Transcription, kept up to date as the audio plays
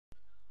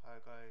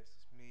Hi guys,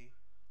 it's me,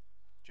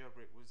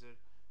 Jailbreak Wizard.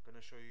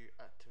 Gonna show you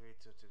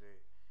Activator today.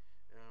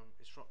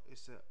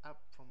 It's an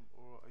app from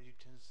or a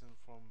utensil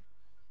from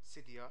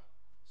Cydia,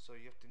 so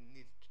you have to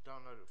need to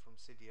download it from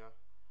Cydia.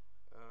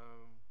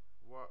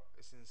 What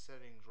it's in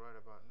settings right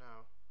about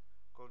now.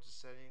 Go to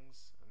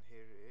settings, and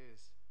here it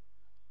is.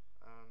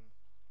 Um,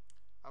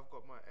 I've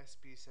got my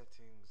SP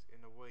settings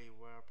in a way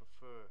where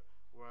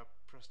where I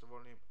press the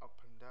volume up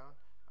and down,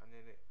 and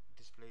then it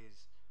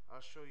displays.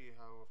 I'll show you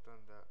how I've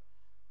done that.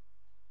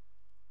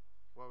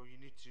 Well, you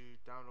need to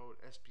download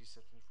SP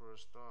settings for a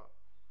start.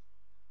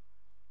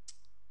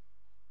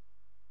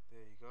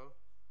 There you go.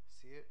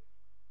 See it?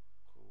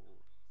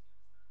 Cool.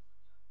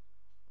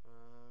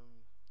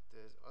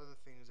 There's other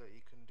things that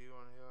you can do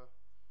on here,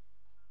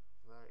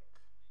 like,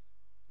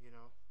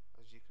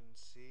 as you can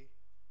see,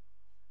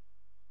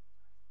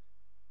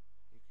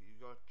 you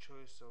got a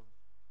choice of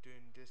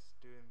doing this,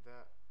 doing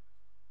that.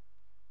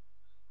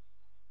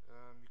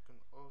 You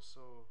can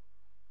also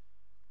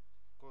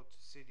go to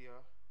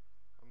Cydia.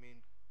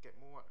 Get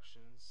more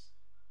actions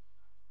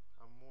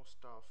and more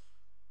stuff.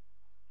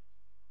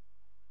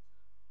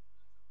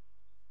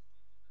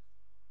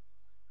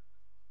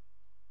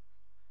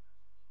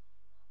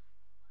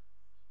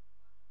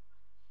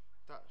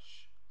 That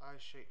eye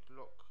shake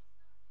lock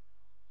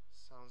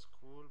sounds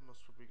cool.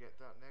 Must probably get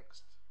that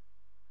next.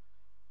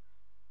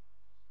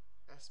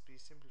 SP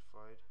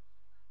simplified.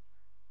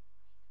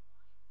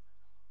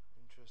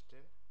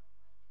 Interesting.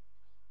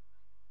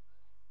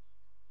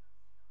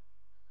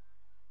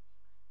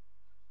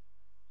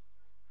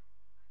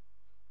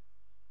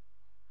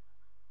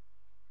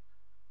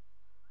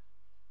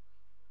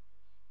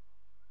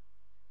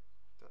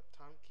 That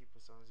timekeeper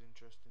sounds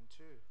interesting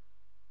too.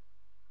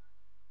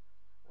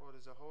 Oh,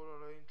 there's a whole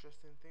lot of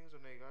interesting things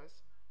on there,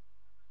 guys.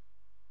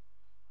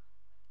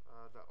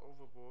 That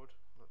overboard,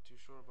 not too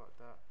sure about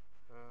that.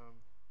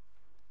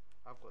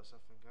 I've got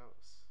something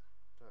else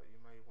that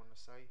you may want to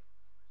say.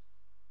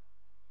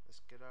 Let's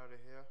get out of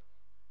here.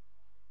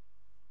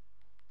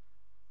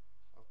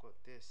 I've got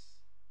this.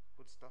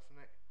 Good stuff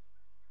in it.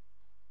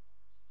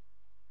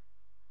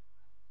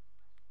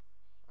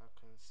 I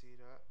can see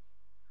that.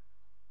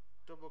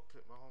 Double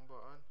click my home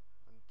button,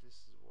 and this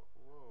is what.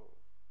 Whoa.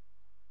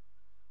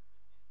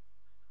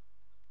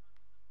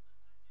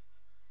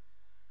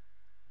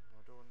 I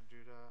don't want to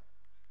do that.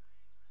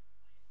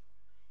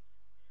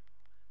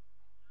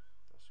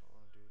 That's what I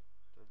want to do.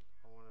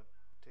 I want to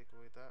take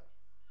away that.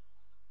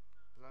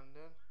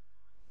 London.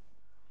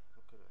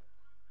 Look at that.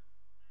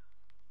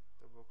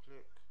 Double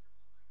click.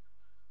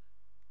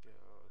 Get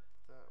out of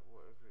that,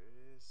 whatever it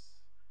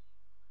is.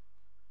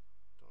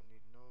 Don't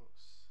need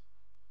notes.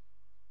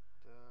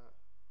 That.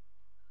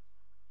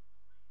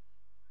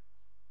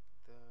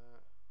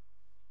 That.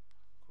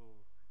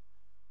 Cool.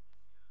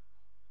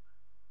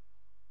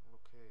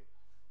 Okay.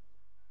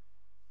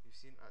 You've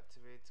seen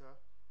Activator.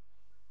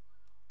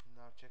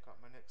 Now check out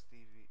my next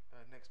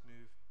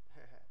move.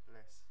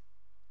 Bless.